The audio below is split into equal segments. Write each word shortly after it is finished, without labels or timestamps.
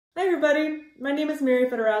everybody, my name is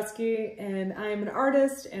Fedorowski and I'm an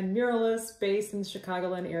artist and muralist based in the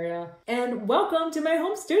Chicagoland area. And welcome to my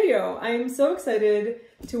home studio. I am so excited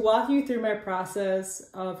to walk you through my process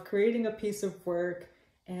of creating a piece of work,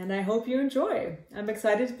 and I hope you enjoy. I'm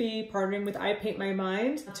excited to be partnering with I Paint My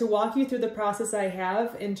Mind to walk you through the process I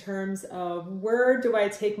have in terms of where do I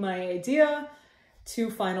take my idea to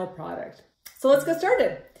final product. So let's get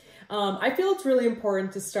started. I feel it's really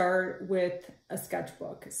important to start with a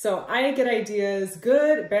sketchbook. So I get ideas,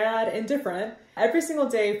 good, bad, and different, every single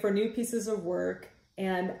day for new pieces of work.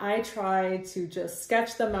 And I try to just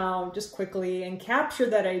sketch them out just quickly and capture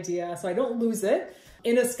that idea so I don't lose it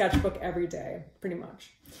in a sketchbook every day, pretty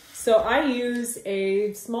much. So I use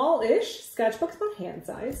a small-ish sketchbook, about hand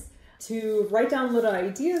size, to write down little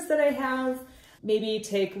ideas that I have. Maybe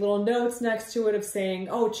take little notes next to it of saying,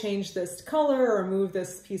 oh, change this color or move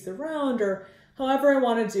this piece around or however I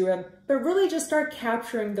want to do it. But really just start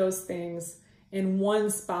capturing those things in one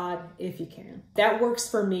spot if you can. That works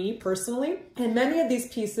for me personally. And many of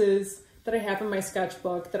these pieces that I have in my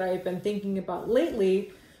sketchbook that I've been thinking about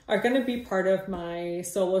lately are going to be part of my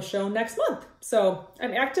solo show next month. So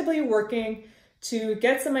I'm actively working to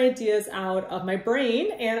get some ideas out of my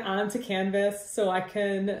brain and onto canvas so I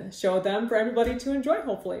can show them for everybody to enjoy,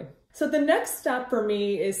 hopefully. So the next step for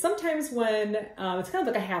me is sometimes when, it's kind of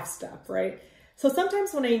like a half step, right? So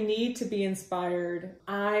sometimes when I need to be inspired,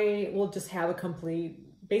 I will just have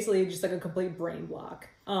basically just like a complete brain block.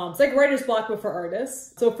 It's like writer's block, but for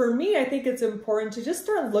artists. So for me, I think it's important to just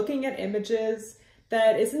start looking at images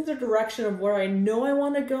that is in the direction of where I know I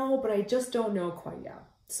want to go, but I just don't know quite yet.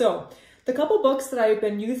 So the couple books that I've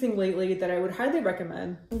been using lately that I would highly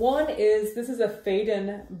recommend. One is, this is a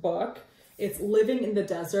Faden book. It's Living in the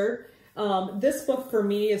Desert. This book for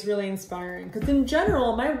me is really inspiring because in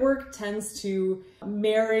general, my work tends to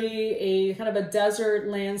marry a kind of a desert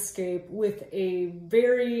landscape with a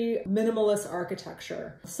very minimalist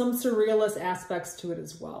architecture, some surrealist aspects to it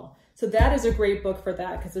as well. So that is a great book for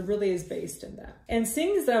that because it really is based in that. And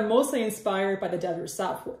seeing that I'm mostly inspired by the desert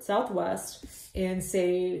Southwest in,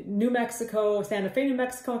 say, New Mexico, Santa Fe, New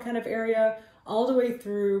Mexico kind of area, all the way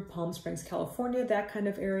through Palm Springs, California, that kind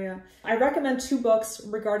of area. I recommend two books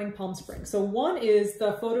regarding Palm Springs. So one is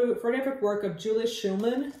the photographic work of Julius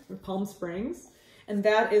Schulman from Palm Springs, and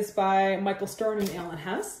that is by Michael Stern and Alan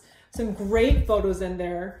Hess. Some great photos in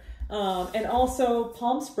there. And also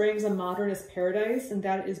Palm Springs, A Modernist Paradise, and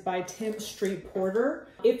that is by Tim Street Porter.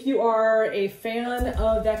 If you are a fan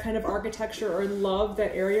of that kind of architecture or love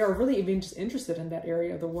that area or really even just interested in that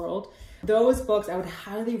area of the world, those books I would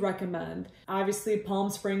highly recommend. Obviously, Palm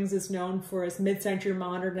Springs is known for its mid-century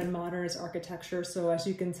modern and modernist architecture, so as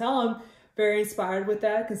you can tell, I'm very inspired with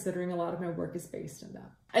that, considering a lot of my work is based in that.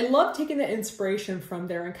 I love taking the inspiration from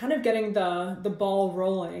there and kind of getting the ball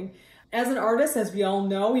rolling. As an artist, as we all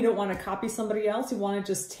know, you don't want to copy somebody else. You want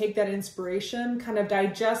to just take that inspiration, kind of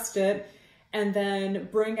digest it, and then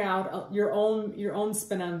bring out your own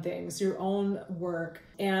spin on things, your own work,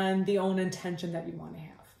 and the own intention that you want to have.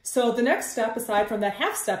 So the next step, aside from that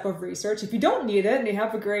half step of research, if you don't need it and you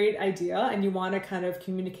have a great idea and you want to kind of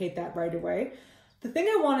communicate that right away, the thing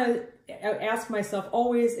I want to ask myself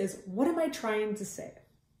always is, what am I trying to say,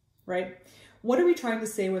 right? What are we trying to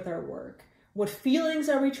say with our work? What feelings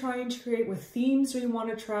are we trying to create? What themes do we want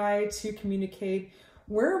to try to communicate?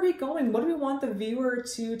 Where are we going? What do we want the viewer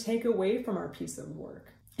to take away from our piece of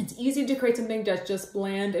work? It's easy to create something that's just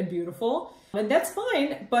bland and beautiful, and that's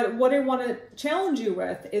fine. But what I want to challenge you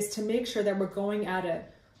with is to make sure that we're going at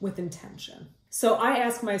it with intention. So I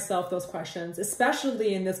ask myself those questions,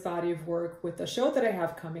 especially in this body of work with the show that I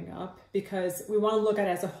have coming up, because we want to look at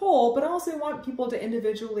it as a whole, but also we want people to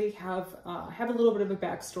individually have a little bit of a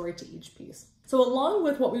backstory to each piece. So along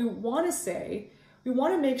with what we want to say, we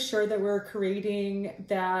want to make sure that we're creating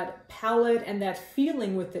that palette and that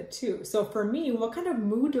feeling with it too. So for me, what kind of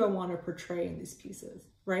mood do I want to portray in these pieces,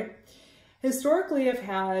 right? Historically, I've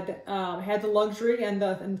had the luxury and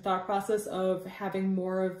the thought process of having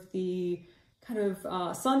more of the kind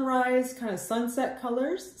of sunrise, kind of sunset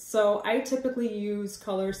colors. So I typically use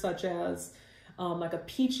colors such as like a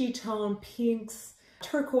peachy tone, pinks,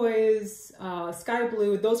 turquoise, sky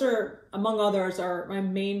blue. Those are, among others, are my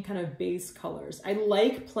main kind of base colors. I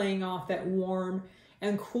like playing off that warm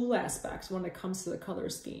and cool aspects when it comes to the color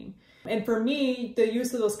scheme. And for me, the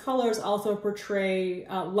use of those colors also portray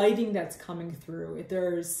lighting that's coming through. If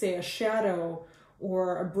there's, say, a shadow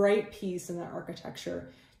or a bright piece in that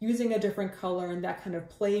architecture, using a different color and that kind of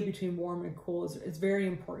play between warm and cool is very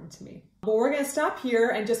important to me. But we're going to stop here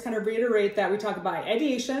and just kind of reiterate that we talk about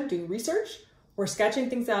ideation, doing research. we're sketching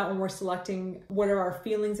things out and we're selecting what are our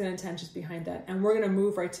feelings and intentions behind that. And we're gonna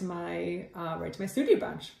move right to my studio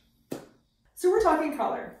bench. So we're talking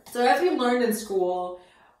color. So as we learned in school,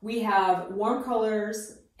 we have warm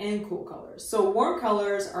colors and cool colors. So warm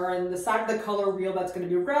colors are in the side of the color wheel that's gonna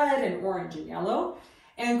be red and orange and yellow.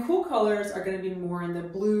 And cool colors are gonna be more in the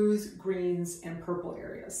blues, greens, and purple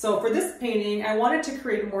areas. So for this painting, I wanted to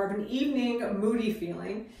create more of an evening, moody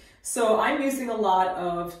feeling. So I'm using a lot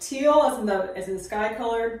of teal as in the sky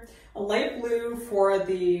color, a light blue for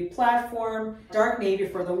the platform, dark navy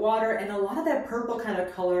for the water, and a lot of that purple kind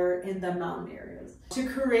of color in the mountain areas. To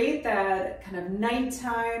create that kind of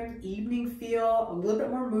nighttime, evening feel, a little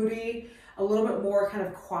bit more moody, a little bit more kind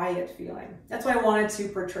of quiet feeling. That's what I wanted to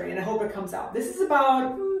portray, and I hope it comes out. This is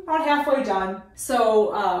about halfway done.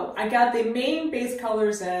 So I got the main base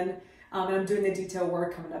colors in, and I'm doing the detail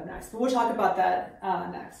work coming up next, but we'll talk about that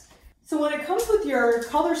next. So when it comes with your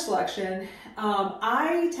color selection,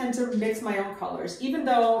 I tend to mix my own colors. Even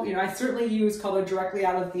though, you know, I certainly use color directly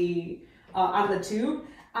out of the tube,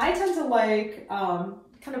 I tend to like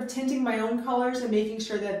kind of tinting my own colors and making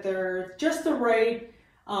sure that they're just the right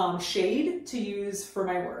shade to use for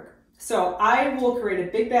my work. So I will create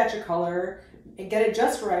a big batch of color and get it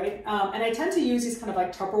just right. And I tend to use these kind of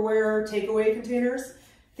like Tupperware takeaway containers.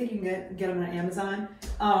 I think you can get them on Amazon.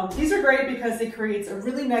 These are great because it creates a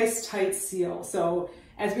really nice tight seal. So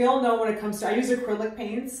as we all know, when it comes to, I use acrylic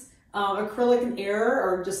paints. Acrylic and air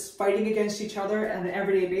are just fighting against each other on an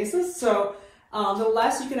everyday basis. So the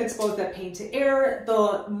less you can expose that paint to air,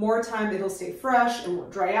 the more time it'll stay fresh, it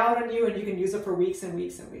won't dry out on you, and you can use it for weeks and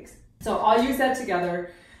weeks and weeks. So I'll use that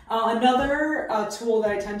together. Another tool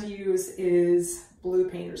that I tend to use is blue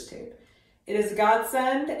painter's tape. It is a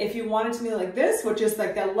godsend if you want it to be like this, which is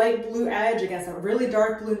like that light blue edge against a really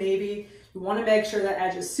dark blue navy. You want to make sure that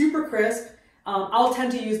edge is super crisp. I'll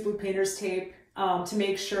tend to use blue painter's tape to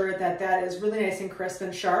make sure that that is really nice and crisp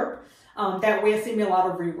and sharp. That way it saves me a lot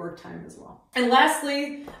of rework time as well. And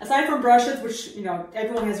lastly, aside from brushes, which, you know,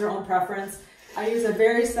 everyone has their own preference, I use a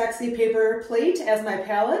very sexy paper plate as my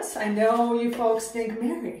palette. I know you folks think,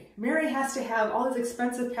 Mary has to have all this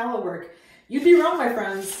expensive palette work. You'd be wrong, my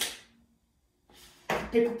friends.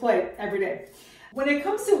 Paper plate every day. When it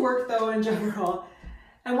comes to work though, in general,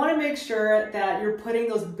 I want to make sure that you're putting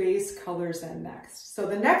those base colors in next. So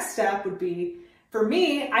the next step would be, for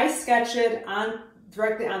me, I sketch it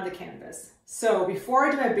directly on the canvas. So before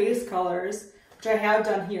I do my base colors, which I have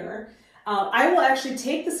done here, I will actually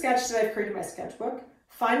take the sketch that I've created in my sketchbook,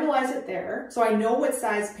 finalize it there, so I know what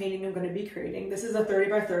size painting I'm going to be creating. This is a 30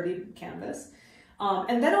 by 30 canvas.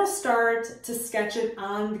 And then I'll start to sketch it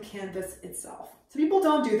on the canvas itself. So people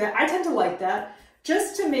don't do that. I tend to like that,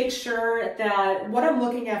 just to make sure that what I'm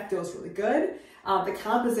looking at feels really good. The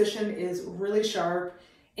composition is really sharp.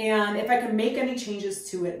 And if I can make any changes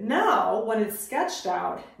to it now, when it's sketched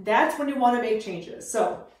out, that's when you want to make changes.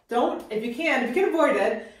 So if you can avoid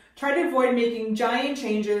it, try to avoid making giant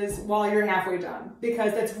changes while you're halfway done,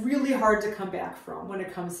 because that's really hard to come back from when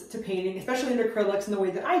it comes to painting, especially in acrylics and the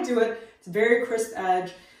way that I do it. It's a very crisp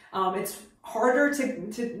edge. It's harder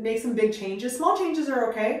to make some big changes. Small changes are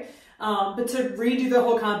okay, but to redo the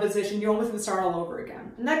whole composition, you almost have to start all over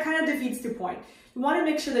again. And that kind of defeats the point. You want to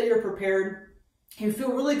make sure that you're prepared. You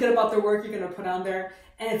feel really good about the work you're going to put on there.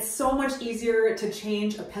 And it's so much easier to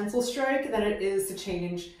change a pencil strike than it is to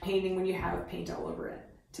change painting when you have paint all over it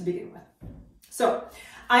to begin with. So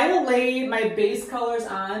I will lay my base colors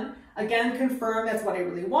on. Again, confirm that's what I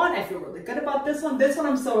really want. I feel really good about this one. This one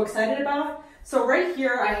I'm so excited about. So right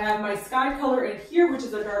here, I have my sky color in here, which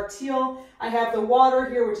is a dark teal. I have the water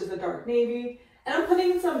here, which is a dark navy. And I'm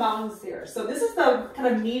putting in some mountains here. So this is the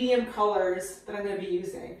kind of medium colors that I'm going to be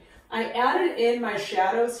using. I added in my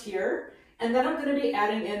shadows here, and then I'm going to be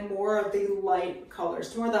adding in more of the light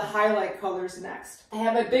colors, more of the highlight colors next. I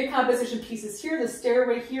have my big composition pieces here, the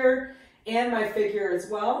stairway here, and my figure as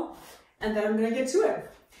well. And then I'm going to get to it.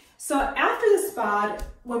 So after the spot,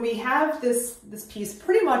 when we have this piece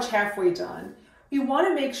pretty much halfway done, we want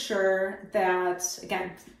to make sure that,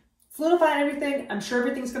 again, solidify everything. I'm sure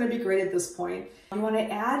everything's going to be great at this point. You want to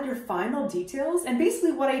add your final details. And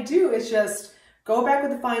basically what I do is just go back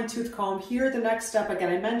with a fine-tooth comb. Here, the next step,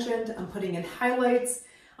 again, I mentioned, I'm putting in highlights.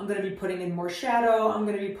 I'm going to be putting in more shadow. I'm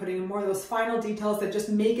going to be putting in more of those final details that just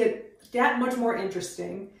make it that much more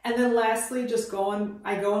interesting. And then lastly,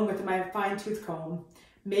 I go in with my fine-tooth comb,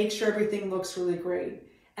 make sure everything looks really great.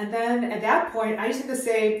 And then at that point, I just have to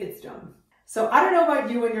say it's done. So I don't know about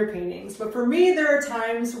you and your paintings, but for me, there are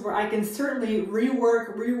times where I can certainly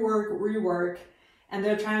rework. And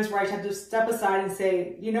there are times where I have to step aside and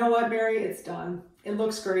say, you know what, Mary, it's done. It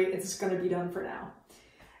looks great. It's just going to be done for now.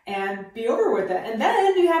 and be over with it. And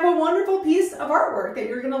then you have a wonderful piece of artwork that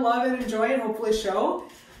you're gonna love and enjoy and hopefully show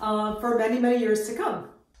for many, many years to come.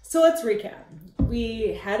 So let's recap.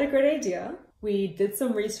 We had a great idea. We did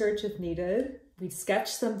some research if needed. We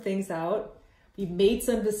sketched some things out. We made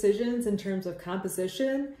some decisions in terms of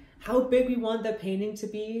composition, how big we want the painting to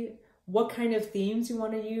be, what kind of themes you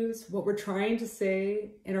want to use, what we're trying to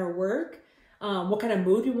say in our work, what kind of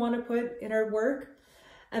mood we want to put in our work.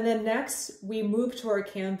 And then next, we moved to our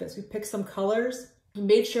canvas. We picked some colors. We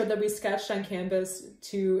made sure that we sketched on canvas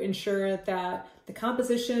to ensure that the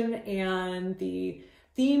composition and the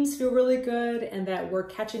themes feel really good and that we're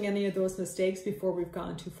catching any of those mistakes before we've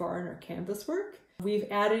gone too far in our canvas work. We've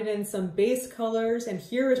added in some base colors, and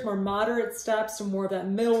here is more moderate steps to more of that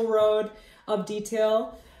middle road of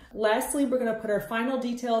detail. Lastly, we're going to put our final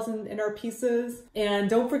details in our pieces. And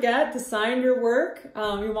don't forget to sign your work.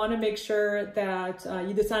 We want to make sure that you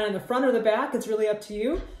either sign on the front or the back. It's really up to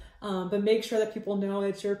you. But make sure that people know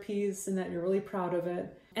it's your piece and that you're really proud of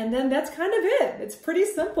it. And then that's kind of it. It's pretty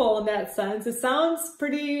simple in that sense. It sounds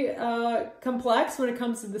pretty complex when it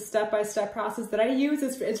comes to the step-by-step process that I use.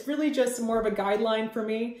 It's really just more of a guideline for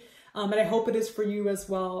me. And I hope it is for you as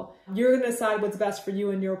well. You're gonna decide what's best for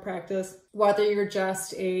you in your practice, whether you're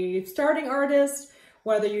just a starting artist,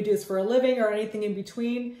 whether you do this for a living or anything in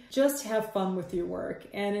between. Just have fun with your work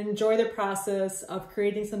and enjoy the process of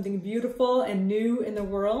creating something beautiful and new in the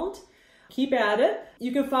world. Keep at it.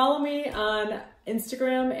 You can follow me on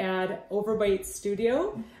Instagram at Overbite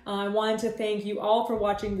Studio. I wanted to thank you all for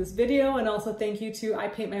watching this video, and also thank you to I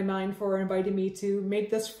Paint My Mind for inviting me to make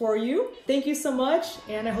this for you. Thank you so much,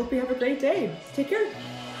 and I hope you have a great day. Take care.